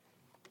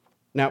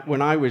Now,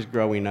 when I was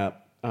growing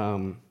up,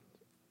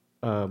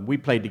 we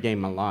played the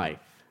game of life.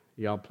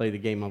 Y'all play the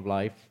game of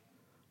life?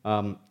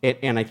 And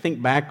I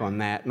think back on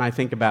that, and I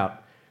think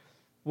about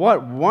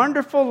what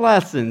wonderful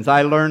lessons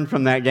I learned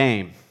from that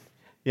game.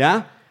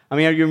 Yeah? I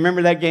mean, you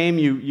remember that game?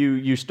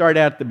 You start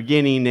out at the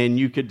beginning, and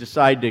you could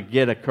decide to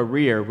get a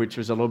career, which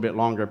was a little bit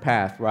longer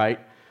path, right?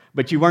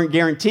 But you weren't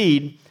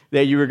guaranteed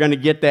that you were going to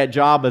get that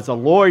job as a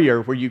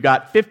lawyer where you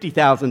got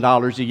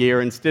 $50,000 a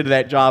year instead of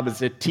that job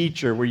as a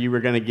teacher where you were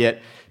going to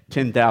get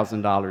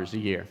 $10,000 a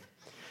year.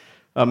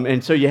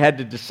 And so you had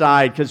to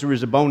decide, because there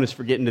was a bonus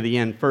for getting to the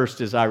end first,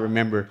 as I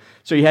remember.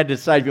 So you had to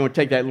decide if you want to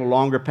take that little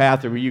longer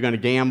path, or were you going to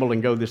gamble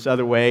and go this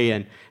other way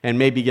and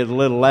maybe get a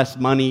little less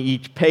money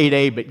each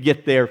payday, but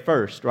get there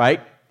first,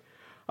 right?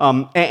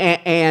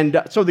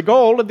 And so the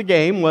goal of the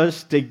game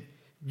was to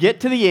get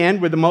to the end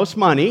with the most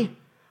money.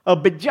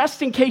 But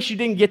just in case you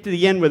didn't get to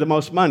the end with the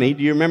most money,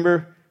 do you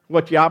remember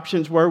what the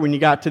options were when you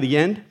got to the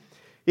end?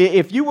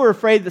 If you were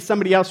afraid that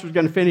somebody else was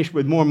going to finish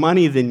with more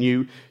money than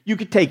you, you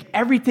could take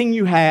everything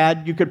you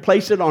had, you could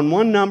place it on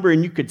one number,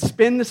 and you could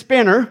spin the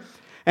spinner,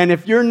 and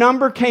if your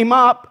number came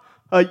up,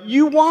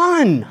 you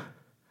won.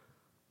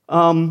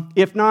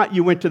 If not,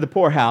 you went to the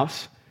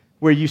poorhouse,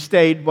 where you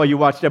stayed while you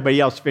watched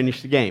everybody else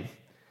finish the game.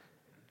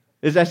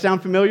 Does that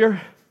sound familiar?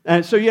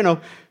 And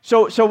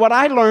so what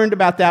I learned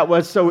about that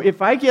was, so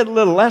if I get a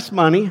little less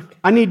money,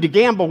 I need to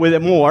gamble with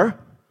it more.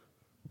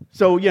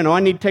 So, I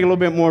need to take a little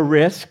bit more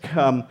risk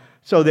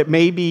so that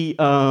maybe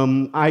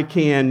I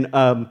can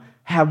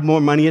have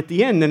more money at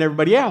the end than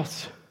everybody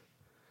else.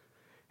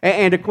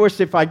 And of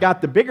course, if I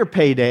got the bigger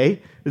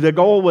payday, the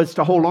goal was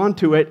to hold on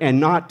to it and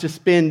not to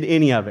spend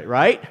any of it,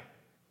 right?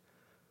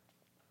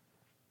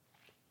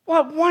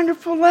 What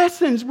wonderful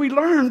lessons we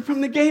learned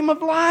from the game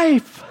of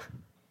life.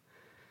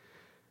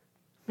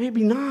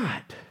 Maybe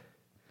not.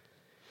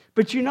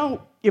 But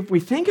if we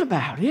think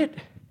about it,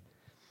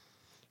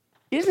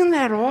 isn't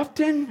that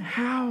often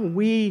how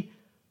we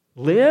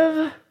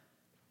live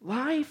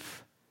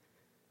life?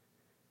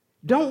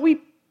 Don't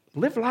we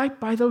live life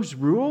by those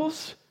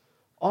rules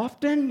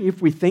often,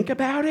 if we think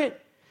about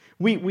it?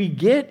 We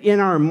get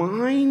in our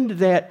mind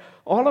that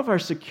all of our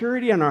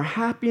security and our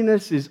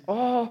happiness is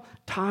all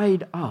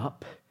tied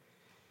up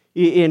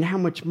in how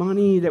much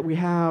money that we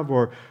have,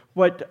 or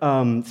what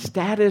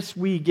status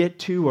we get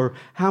to, or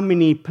how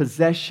many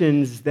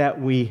possessions that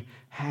we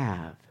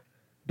have.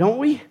 Don't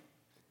we?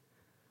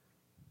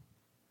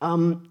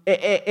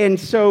 And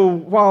so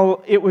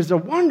while it was a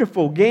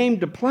wonderful game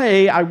to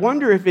play, I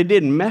wonder if it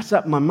didn't mess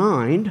up my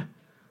mind.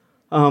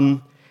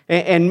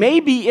 And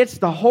maybe it's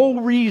the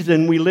whole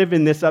reason we live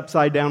in this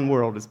upside-down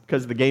world is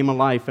because of the game of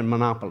life and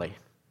Monopoly.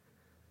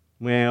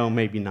 Well,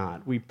 maybe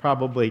not. We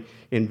probably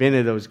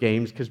invented those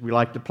games because we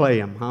like to play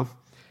them, huh?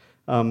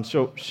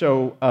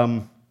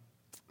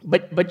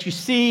 But you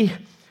see,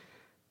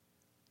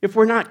 if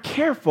we're not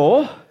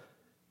careful,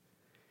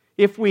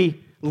 if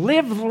we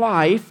live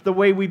life the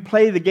way we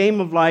play the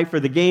game of life or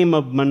the game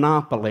of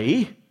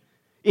Monopoly,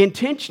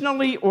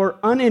 intentionally or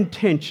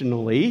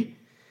unintentionally,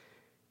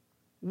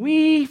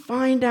 we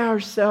find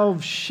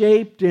ourselves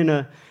shaped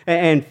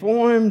and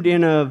formed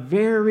in a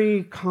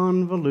very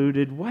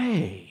convoluted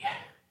way.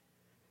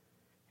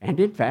 And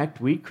in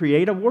fact, we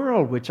create a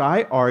world which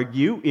I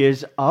argue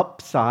is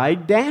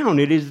upside down.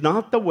 It is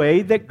not the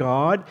way that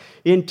God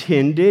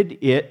intended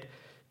it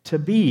to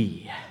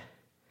be.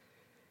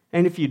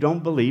 And if you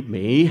don't believe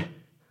me,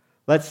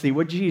 let's see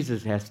what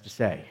Jesus has to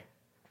say.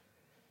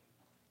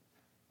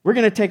 We're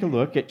going to take a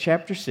look at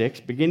chapter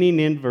 6,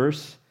 beginning in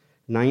verse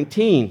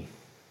 19.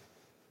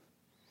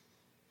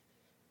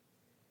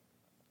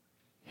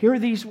 Hear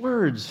these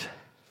words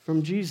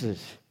from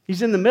Jesus.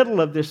 He's in the middle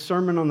of this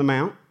Sermon on the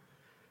Mount.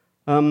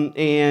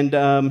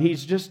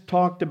 He's just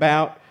talked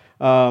about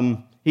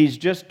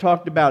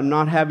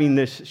not having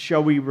this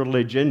showy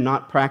religion,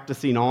 not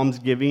practicing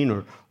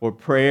almsgiving or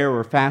prayer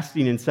or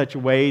fasting in such a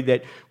way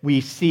that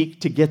we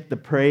seek to get the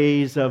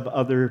praise of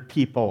other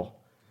people.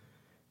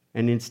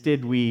 And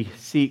instead we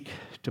seek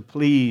to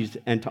please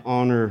and to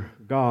honor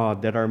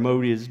God, that our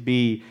motives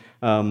be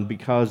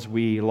because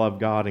we love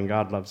God and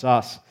God loves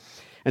us.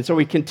 And so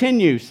he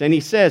continues, and he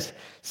says,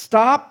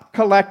 "Stop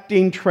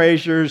collecting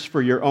treasures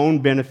for your own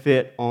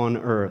benefit on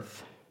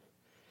earth,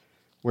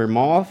 where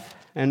moth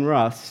and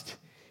rust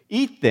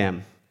eat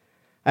them,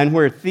 and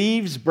where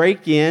thieves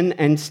break in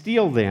and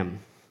steal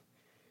them.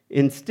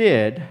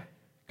 Instead,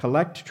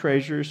 collect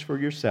treasures for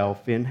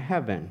yourself in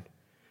heaven,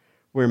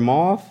 where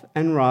moth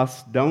and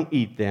rust don't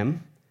eat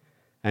them,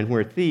 and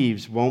where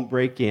thieves won't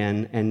break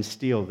in and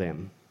steal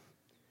them.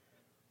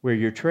 Where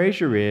your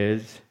treasure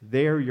is,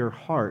 there your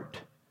heart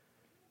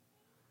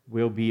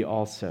will be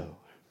also."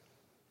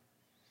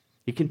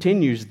 He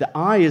continues, "The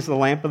eye is the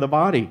lamp of the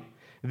body.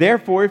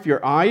 Therefore, if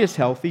your eye is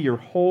healthy, your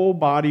whole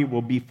body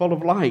will be full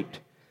of light.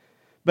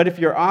 But if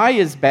your eye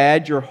is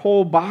bad, your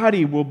whole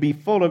body will be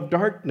full of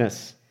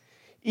darkness.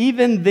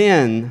 Even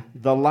then,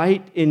 the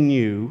light in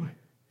you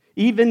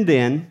is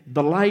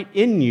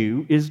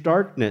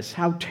darkness.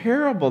 How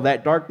terrible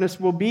that darkness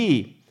will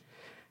be!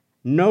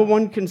 No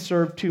one can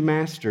serve two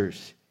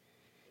masters.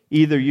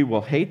 Either you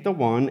will hate the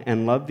one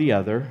and love the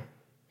other,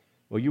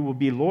 or you will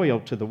be loyal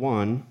to the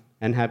one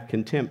and have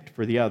contempt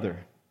for the other.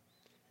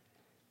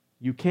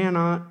 You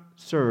cannot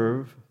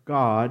serve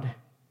God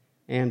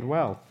and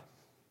wealth.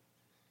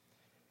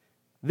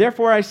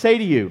 Therefore, I say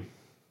to you,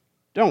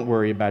 don't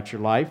worry about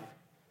your life,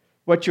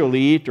 what you'll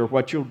eat or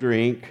what you'll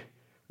drink,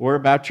 or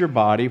about your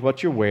body,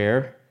 what you'll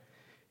wear.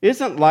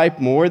 Isn't life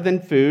more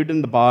than food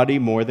and the body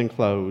more than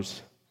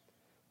clothes?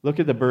 Look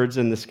at the birds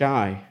in the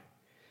sky.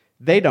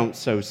 They don't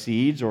sow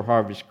seeds or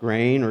harvest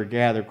grain or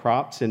gather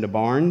crops into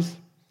barns,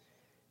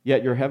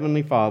 yet your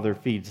heavenly Father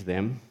feeds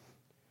them.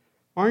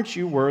 Aren't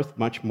you worth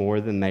much more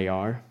than they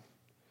are?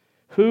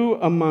 Who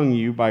among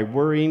you, by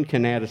worrying,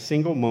 can add a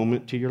single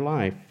moment to your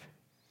life?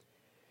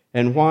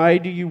 And why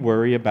do you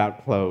worry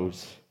about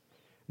clothes?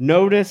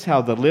 Notice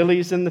how the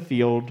lilies in the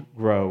field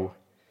grow.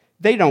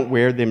 They don't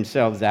wear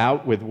themselves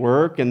out with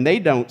work, and they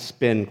don't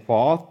spin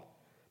cloth.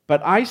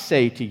 But I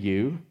say to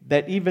you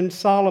that even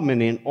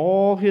Solomon in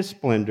all his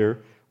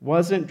splendor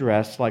wasn't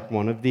dressed like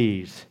one of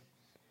these.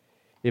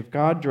 If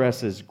God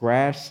dresses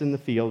grass in the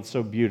field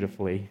so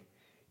beautifully,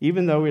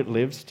 even though it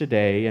lives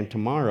today and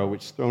tomorrow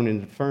it's thrown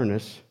into the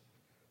furnace,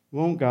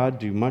 won't God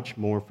do much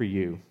more for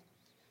you,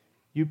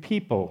 you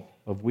people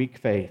of weak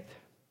faith?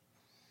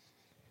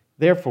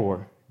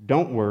 Therefore,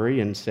 don't worry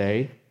and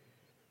say,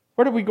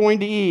 what are we going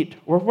to eat?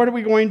 Or what are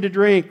we going to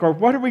drink? Or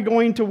what are we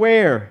going to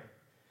wear?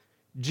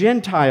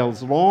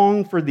 Gentiles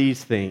long for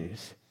these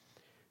things.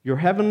 Your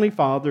heavenly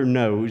Father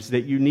knows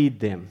that you need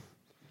them.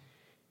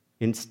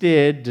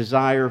 Instead,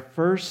 desire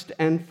first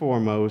and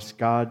foremost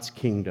God's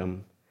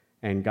kingdom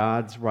and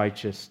God's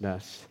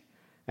righteousness,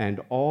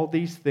 and all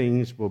these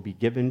things will be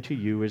given to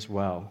you as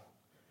well.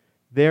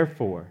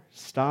 Therefore,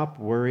 stop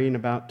worrying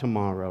about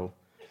tomorrow,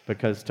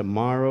 because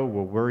tomorrow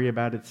will worry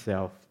about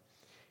itself.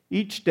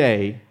 Each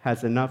day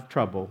has enough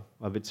trouble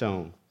of its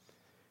own.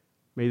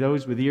 May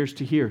those with ears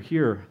to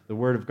hear the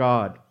word of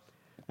God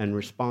and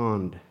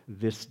respond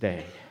this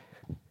day.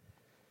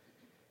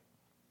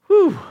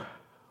 Whew,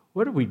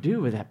 what do we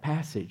do with that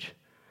passage?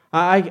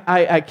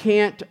 I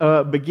can't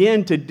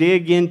begin to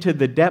dig into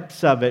the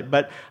depths of it,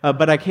 but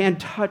I can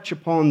touch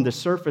upon the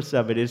surface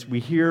of it as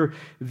we hear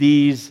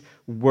these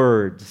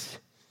words.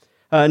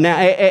 Now,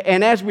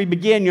 and as we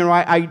begin,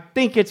 I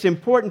think it's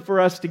important for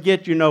us to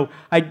get,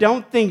 I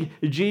don't think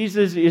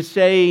Jesus is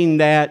saying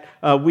that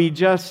we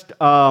just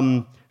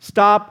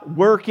stop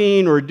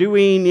working or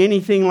doing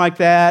anything like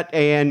that,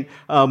 and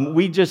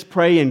we just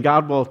pray and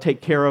God will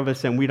take care of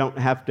us and we don't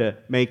have to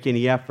make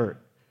any effort.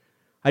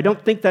 I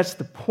don't think that's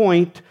the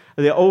point,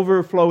 the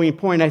overflowing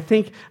point. I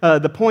think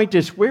the point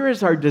is, where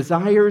is our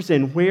desires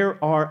and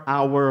where are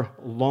our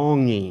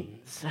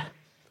longings?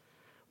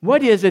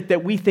 What is it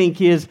that we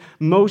think is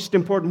most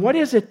important? What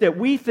is it that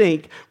we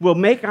think will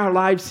make our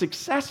lives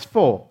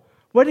successful?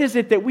 What is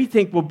it that we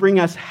think will bring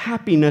us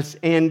happiness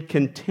and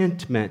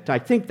contentment? I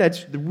think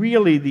that's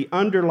really the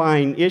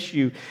underlying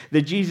issue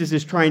that Jesus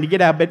is trying to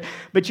get at.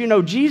 But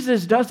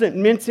Jesus doesn't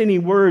mince any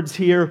words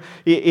here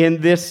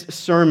in this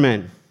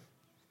sermon.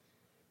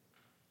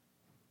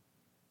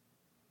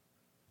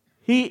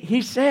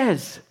 He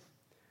says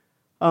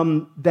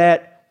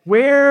that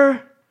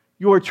where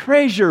your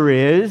treasure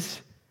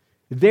is,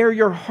 there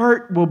your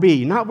heart will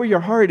be. Not where your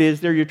heart is,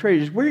 there your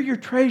treasure is. Where your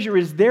treasure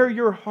is, there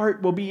your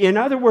heart will be. In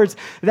other words,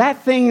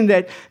 that thing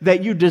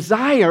that you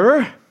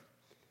desire,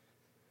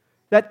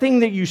 that thing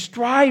that you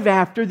strive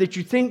after, that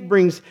you think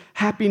brings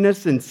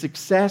happiness and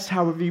success,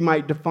 however you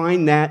might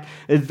define that,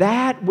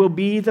 that will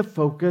be the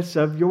focus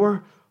of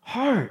your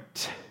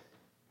heart.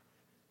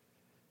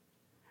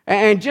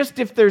 And just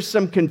if there's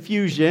some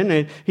confusion,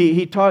 and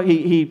he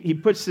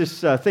puts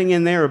this thing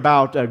in there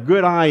about a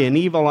good eye and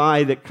evil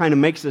eye that kind of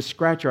makes us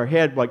scratch our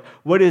head, like,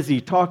 what is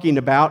he talking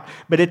about?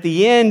 But at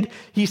the end,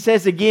 he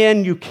says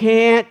again, you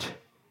can't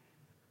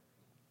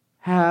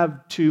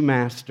have two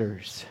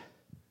masters.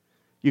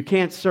 You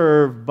can't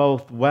serve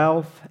both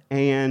wealth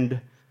and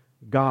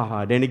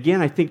God. And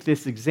again, I think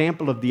this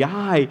example of the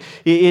eye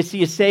is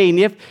he is saying,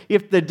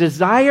 if the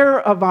desire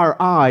of our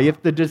eye,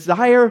 if the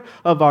desire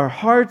of our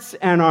hearts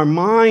and our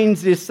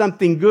minds is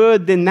something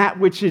good, then that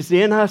which is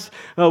in us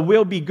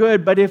will be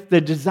good. But if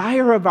the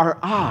desire of our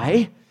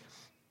eye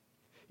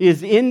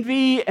is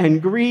envy and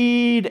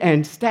greed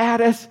and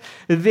status,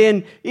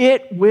 then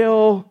it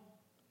will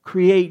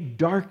create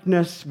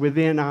darkness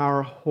within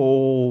our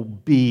whole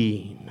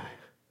being.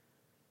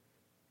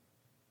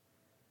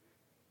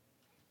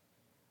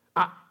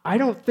 I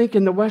don't think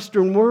in the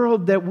Western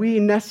world that we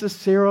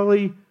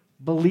necessarily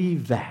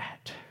believe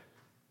that.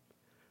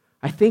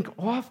 I think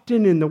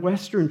often in the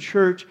Western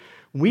church,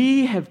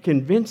 we have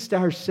convinced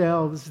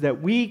ourselves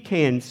that we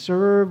can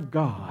serve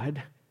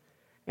God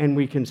and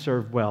we can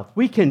serve wealth.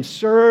 We can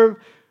serve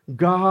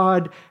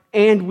God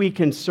and we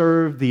can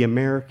serve the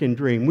American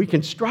dream. We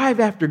can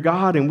strive after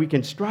God and we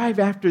can strive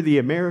after the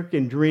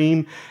American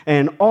dream,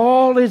 and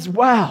all is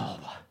well.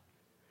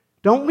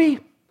 Don't we?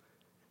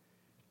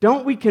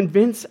 Don't we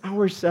convince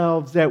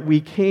ourselves that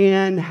we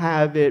can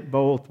have it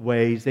both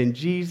ways? And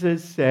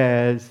Jesus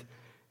says,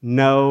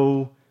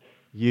 no,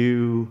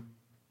 you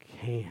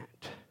can't.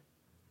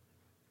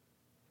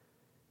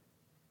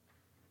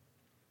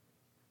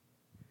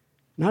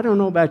 And I don't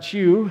know about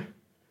you,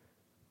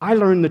 I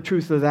learned the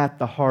truth of that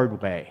the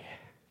hard way.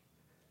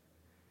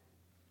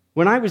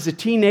 When I was a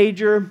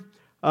teenager,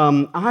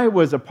 I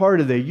was a part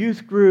of the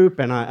youth group,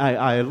 and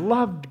I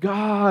loved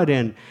God,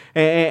 and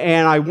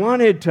I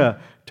wanted to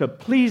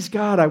please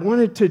God. I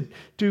wanted to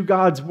do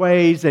God's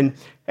ways, and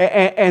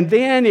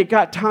then it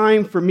got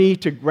time for me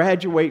to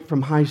graduate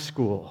from high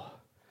school.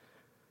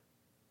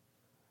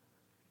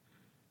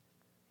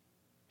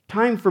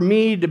 Time for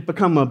me to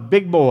become a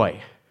big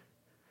boy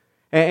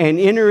and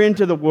enter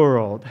into the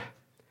world.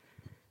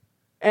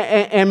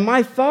 And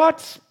my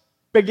thoughts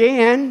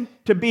began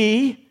to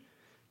be,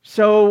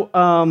 so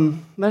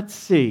let's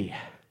see,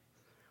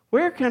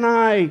 where can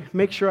I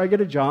make sure I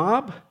get a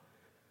job?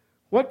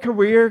 What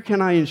career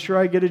can I ensure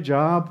I get a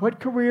job?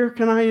 What career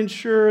can I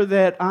ensure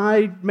that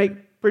I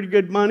make pretty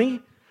good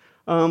money?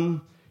 I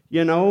don't.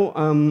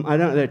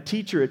 A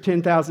teacher at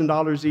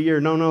 $10,000 a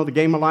year. No. The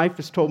Game of Life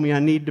has told me I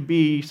need to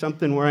be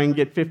something where I can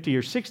get $50,000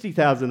 or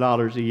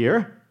 $60,000 a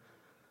year.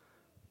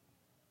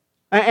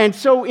 And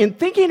so, in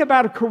thinking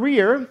about a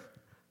career,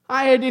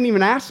 I didn't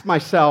even ask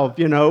myself,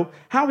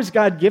 how has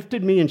God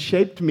gifted me and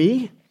shaped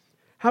me?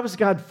 How has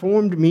God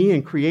formed me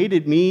and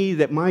created me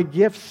that my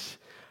gifts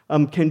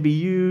can be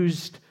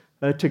used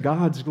to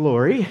God's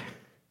glory?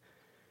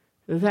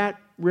 That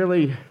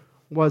really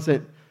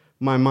wasn't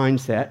my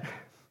mindset.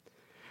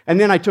 And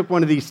then I took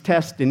one of these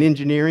tests in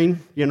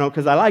engineering,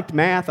 because I liked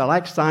math, I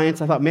liked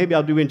science. I thought maybe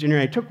I'll do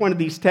engineering. I took one of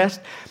these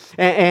tests,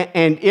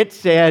 and it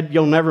said,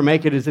 you'll never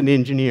make it as an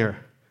engineer.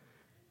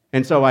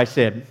 And so I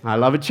said, I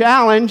love a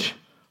challenge.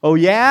 Oh,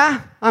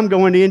 yeah? I'm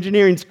going to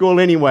engineering school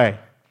anyway.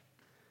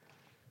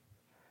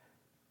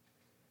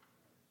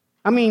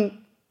 I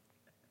mean,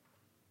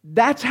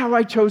 that's how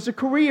I chose a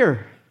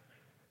career.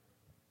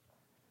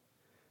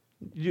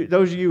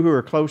 Those of you who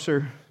are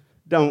closer,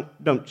 don't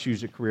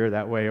choose a career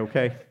that way,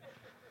 okay?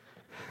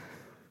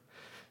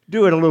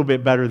 Do it a little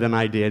bit better than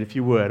I did, if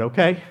you would,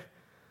 okay?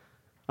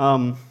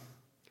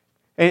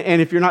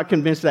 And if you're not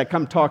convinced of that,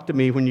 come talk to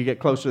me when you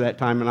get closer to that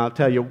time, and I'll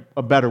tell you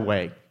a better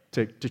way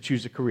to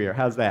choose a career.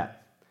 How's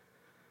that?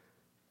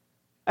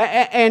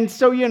 And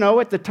so,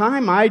 at the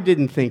time, I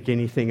didn't think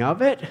anything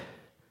of it.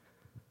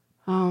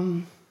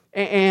 And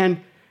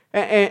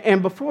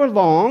before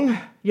long,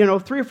 3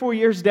 or 4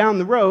 years down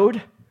the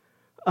road,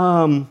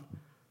 I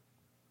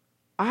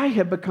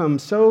have become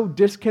so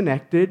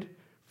disconnected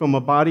from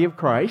a body of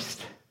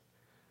Christ.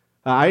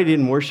 I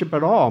didn't worship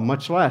at all,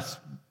 much less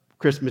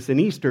Christmas and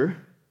Easter.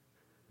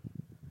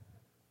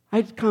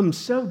 I'd come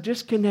so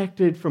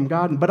disconnected from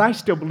God, but I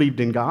still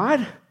believed in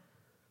God.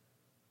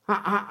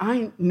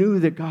 I knew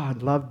that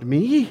God loved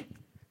me.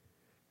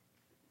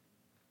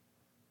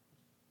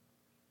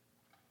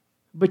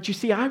 But you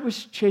see, I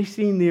was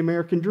chasing the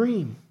American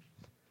dream.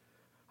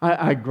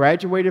 I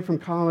graduated from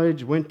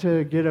college, went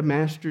to get a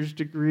master's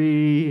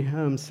degree.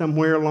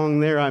 Somewhere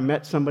along there, I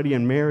met somebody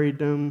and married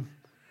them.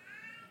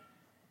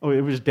 Oh,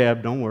 it was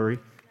Deb, don't worry.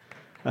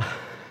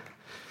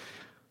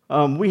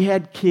 We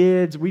had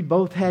kids. We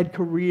both had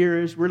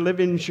careers. We're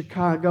living in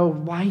Chicago.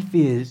 Life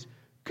is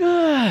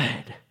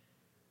good.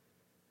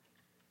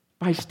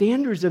 By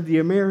standards of the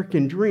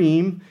American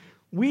dream,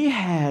 we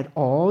had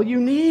all you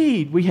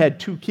need. We had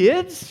 2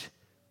 kids.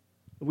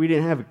 We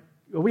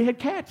had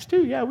cats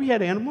too. Yeah, we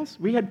had animals.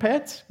 We had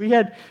pets. We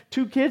had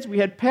 2 kids. We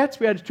had pets.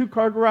 We had a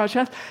 2-car garage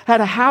house.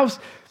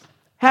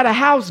 Had a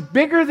house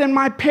bigger than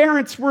my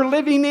parents were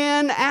living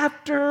in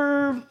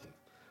after,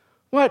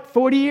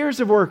 40 years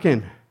of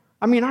working.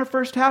 I mean, our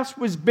first house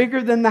was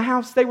bigger than the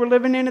house they were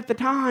living in at the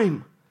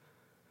time.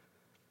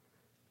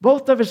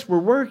 Both of us were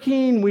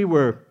working. We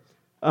were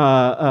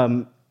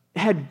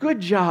had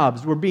good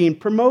jobs. Were being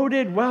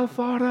promoted, well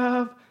thought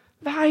of.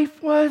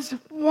 Life was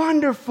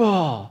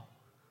wonderful.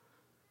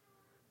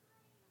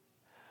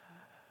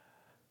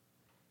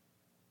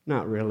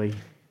 Not really.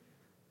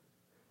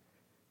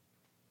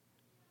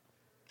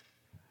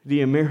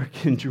 The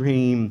American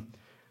dream,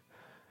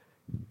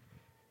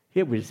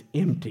 it was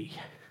empty.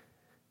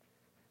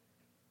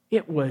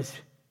 It was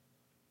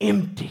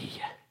empty.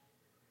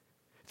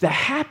 The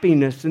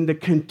happiness and the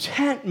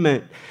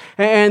contentment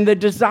and the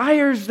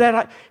desires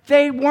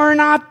they were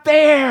not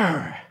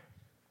there.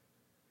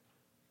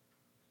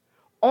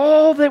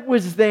 All that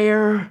was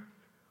there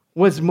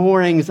was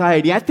more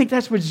anxiety. I think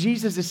that's what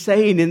Jesus is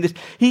saying in this.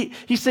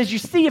 He says, you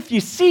see, if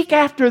you seek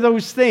after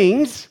those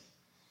things,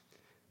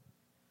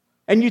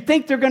 and you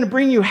think they're going to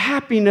bring you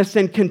happiness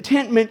and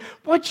contentment,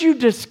 what you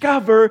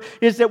discover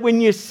is that when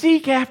you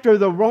seek after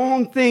the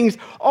wrong things,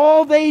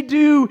 all they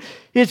do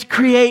is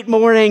create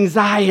more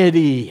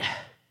anxiety.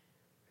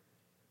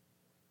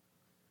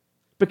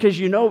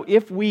 Because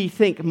if we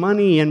think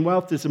money and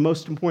wealth is the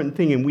most important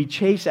thing and we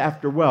chase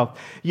after wealth,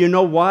 you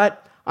know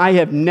what? I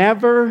have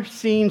never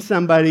seen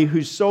somebody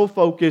whose sole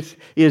focus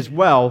is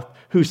wealth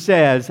who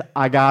says,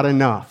 I got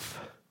enough.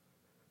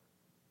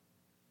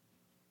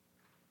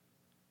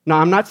 Now,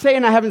 I'm not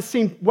saying I haven't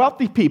seen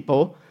wealthy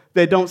people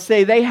that don't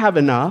say they have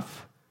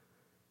enough,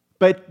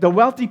 but the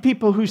wealthy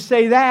people who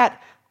say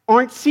that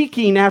aren't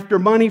seeking after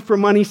money for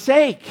money's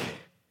sake.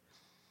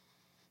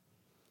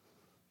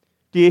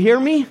 Do you hear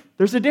me?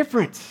 There's a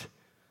difference.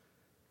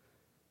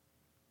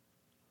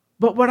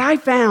 But what I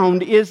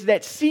found is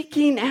that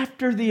seeking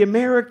after the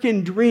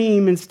American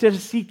dream instead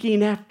of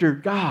seeking after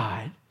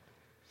God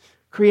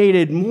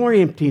created more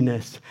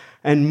emptiness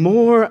and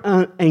more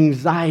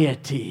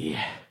anxiety.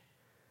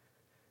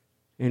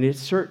 And it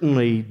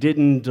certainly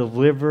didn't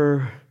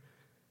deliver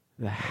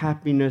the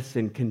happiness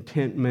and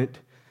contentment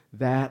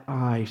that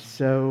I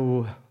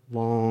so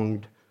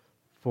longed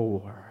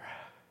for.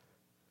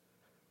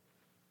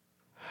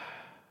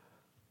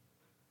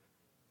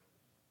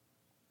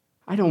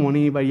 I don't want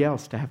anybody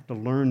else to have to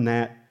learn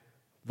that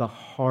the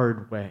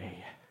hard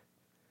way.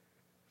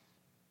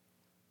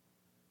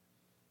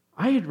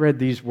 I had read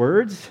these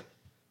words.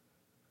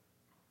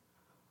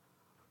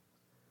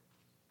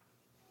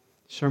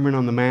 Sermon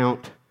on the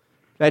Mount,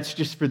 that's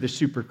just for the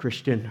super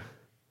Christian.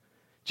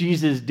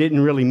 Jesus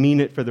didn't really mean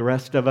it for the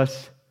rest of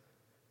us.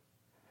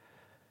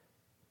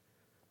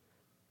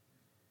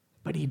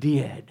 But he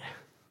did.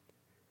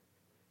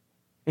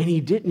 And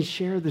he didn't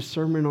share the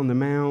Sermon on the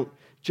Mount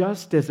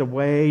just as a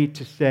way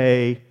to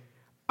say,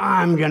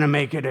 I'm going to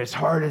make it as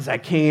hard as I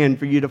can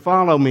for you to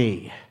follow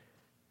me.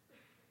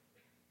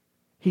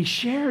 He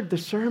shared the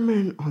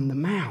Sermon on the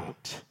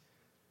Mount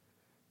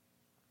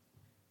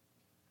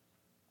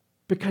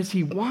because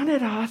he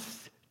wanted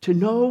us to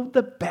know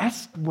the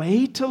best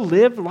way to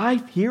live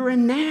life here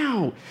and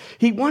now.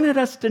 He wanted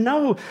us to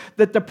know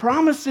that the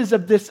promises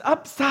of this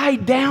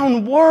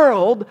upside-down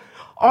world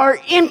are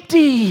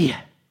empty.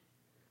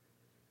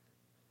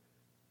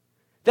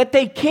 That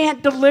they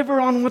can't deliver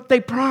on what they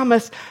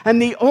promise,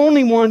 and the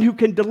only one who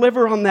can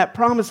deliver on that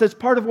promise, as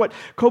part of what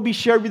Kobe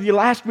shared with you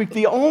last week,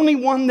 the only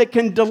one that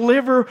can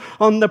deliver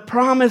on the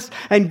promise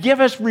and give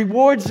us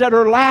rewards that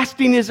are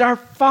lasting is our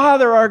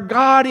Father, our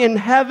God in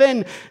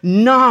heaven,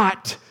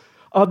 not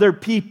other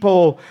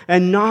people,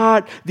 and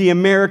not the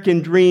American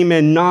dream,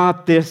 and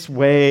not this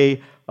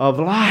way of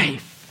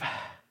life.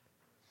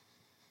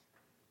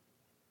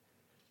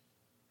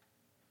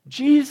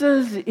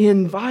 Jesus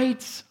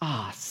invites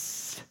us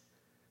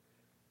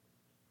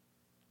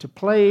to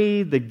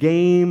play the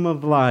game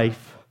of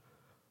life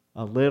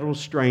a little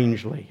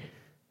strangely.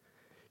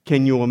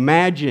 Can you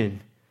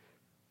imagine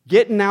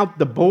getting out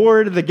the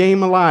board of the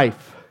game of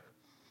life?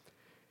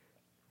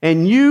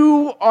 And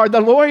you are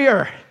the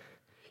lawyer.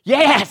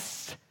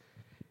 Yes!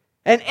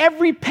 And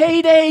every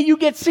payday you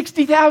get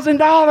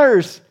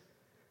 $60,000.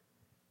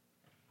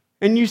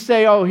 And you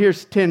say, oh,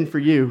 here's 10 for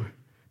you.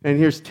 And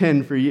here's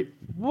 10 for you.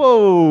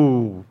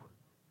 Whoa!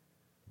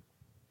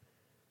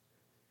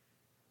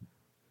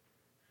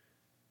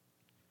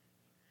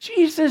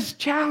 Jesus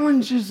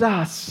challenges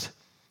us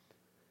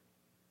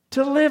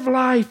to live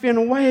life in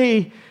a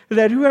way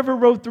that whoever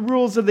wrote the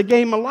rules of the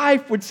game of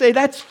life would say,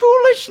 that's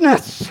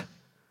foolishness.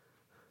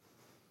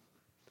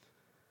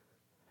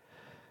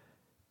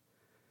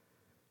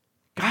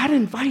 God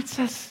invites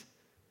us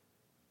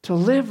to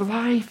live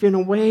life in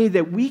a way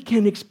that we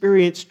can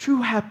experience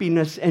true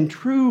happiness and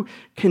true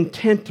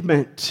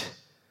contentment.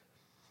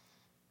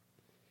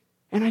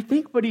 And I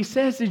think what he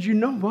says is, you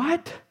know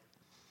what?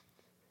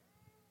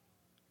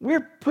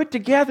 We're put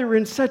together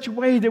in such a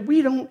way that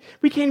we can't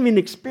even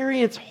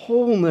experience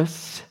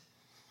wholeness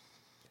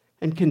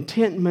and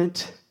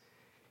contentment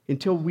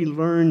until we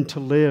learn to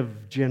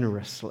live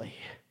generously.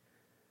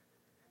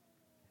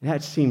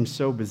 That seems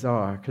so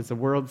bizarre because the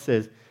world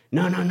says,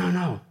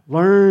 no.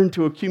 Learn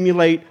to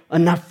accumulate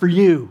enough for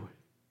you.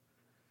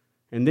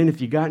 And then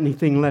if you got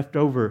anything left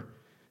over,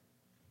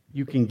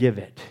 you can give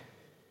it.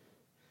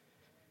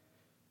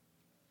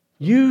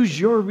 Use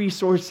your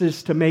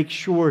resources to make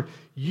sure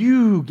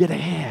you get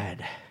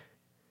ahead.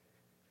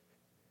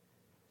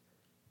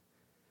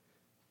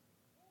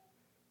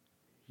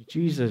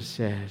 Jesus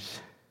says,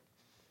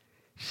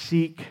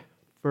 seek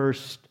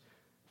first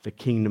the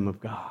kingdom of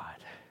God.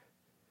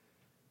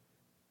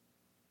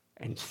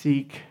 And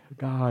seek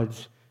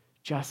God's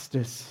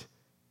justice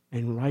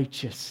and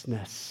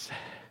righteousness.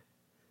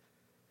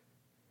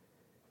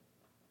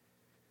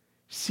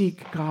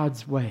 Seek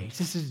God's ways.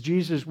 This is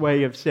Jesus'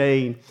 way of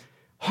saying,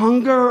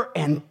 hunger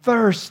and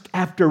thirst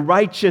after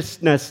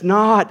righteousness,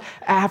 not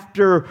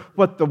after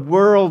what the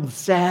world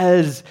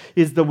says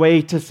is the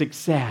way to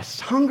success.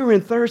 Hunger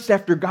and thirst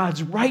after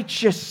God's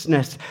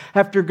righteousness,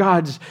 after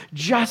God's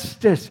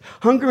justice.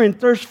 Hunger and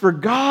thirst for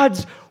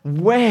God's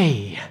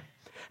way.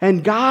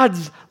 And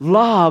God's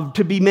love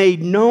to be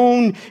made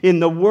known in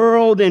the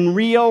world in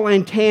real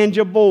and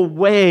tangible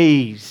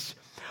ways.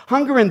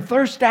 Hunger and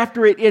thirst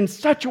after it in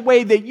such a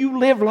way that you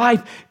live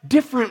life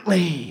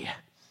differently.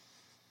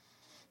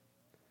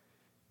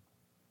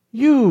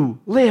 You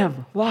live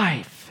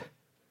life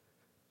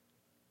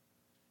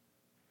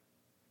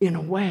in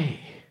a way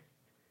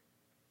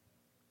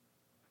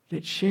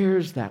that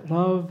shares that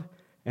love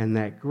and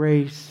that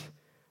grace,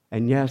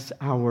 and yes,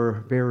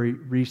 our very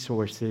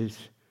resources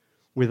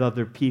with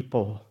other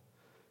people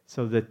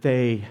so that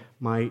they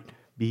might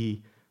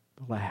be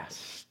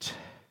blessed.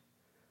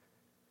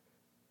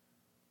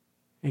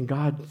 And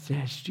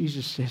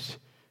Jesus says,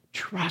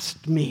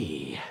 trust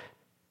me.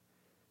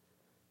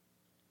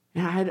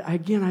 And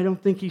I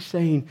don't think he's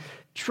saying,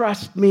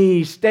 trust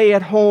me, stay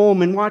at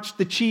home and watch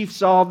the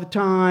Chiefs all the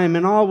time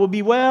and all will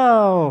be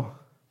well.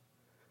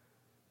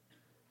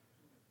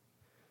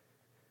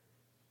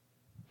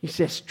 He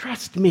says,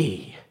 trust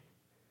me.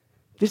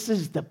 This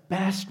is the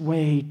best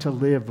way to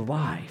live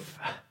life.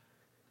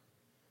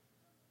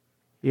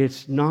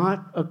 It's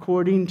not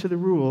according to the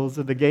rules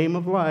of the game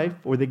of life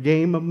or the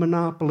game of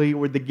Monopoly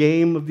or the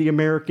game of the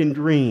American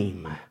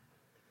dream.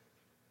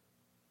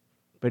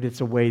 But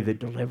it's a way that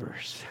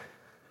delivers.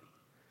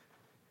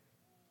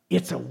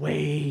 It's a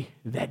way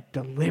that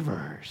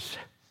delivers.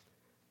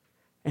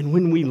 And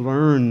when we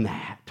learn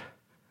that,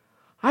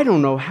 I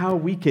don't know how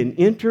we can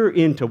enter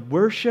into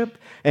worship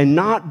and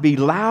not be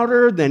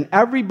louder than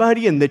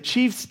everybody in the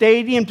Chiefs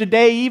Stadium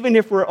today, even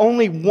if we're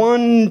only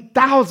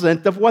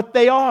 1,000th of what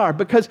they are.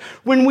 Because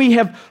when we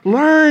have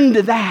learned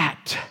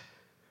that,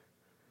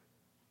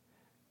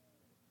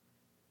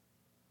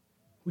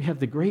 we have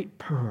the great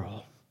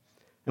pearl,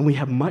 and we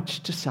have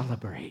much to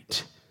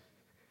celebrate.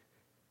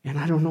 And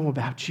I don't know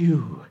about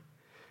you,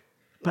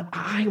 but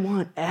I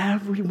want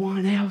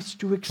everyone else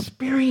to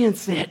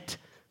experience it.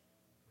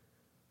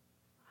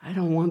 I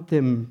don't want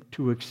them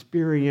to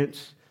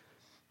experience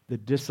the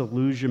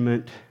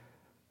disillusionment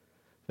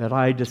that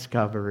I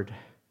discovered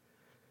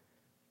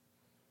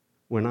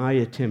when I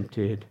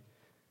attempted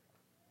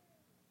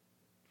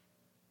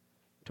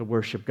to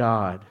worship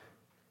God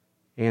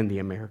and the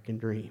American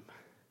dream.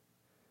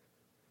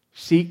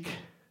 Seek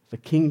the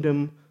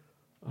kingdom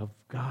of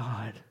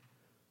God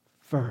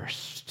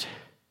first.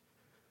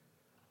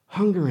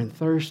 Hunger and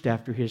thirst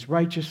after His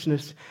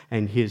righteousness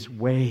and His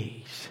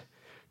ways.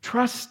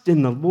 Trust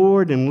in the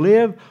Lord and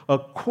live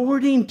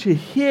according to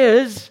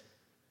His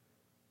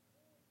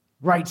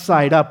right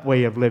side up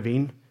way of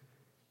living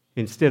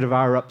instead of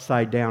our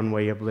upside down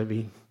way of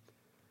living,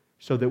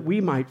 so that we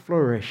might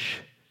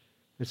flourish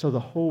and so the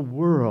whole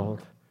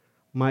world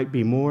might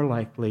be more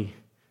likely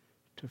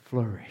to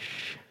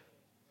flourish.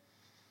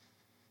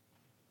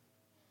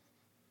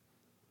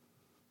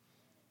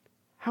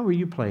 How are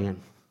you playing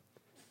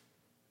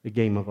the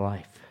game of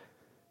life?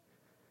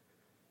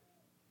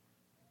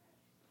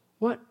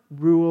 What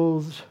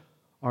rules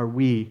are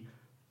we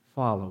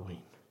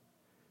following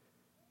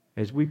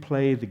as we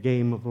play the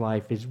game of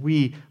life, as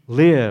we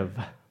live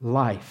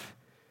life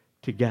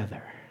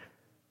together?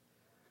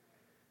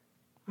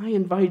 I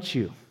invite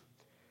you,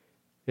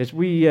 as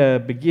we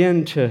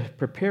begin to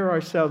prepare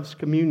ourselves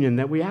communion,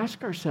 that we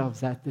ask ourselves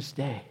that this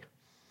day.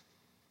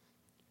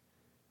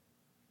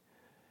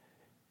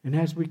 And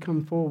as we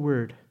come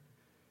forward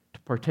to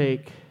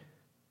partake,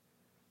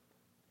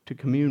 to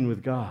commune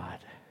with God,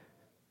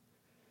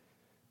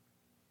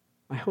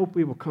 I hope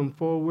we will come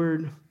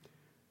forward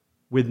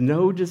with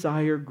no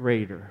desire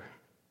greater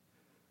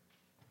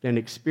than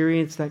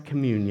experience that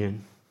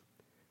communion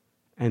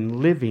and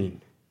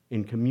living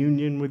in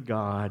communion with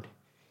God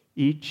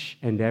each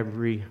and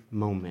every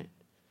moment.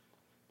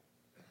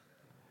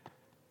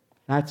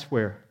 That's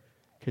where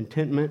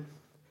contentment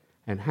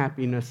and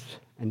happiness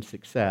and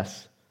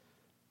success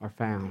are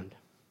found.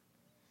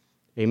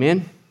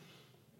 Amen?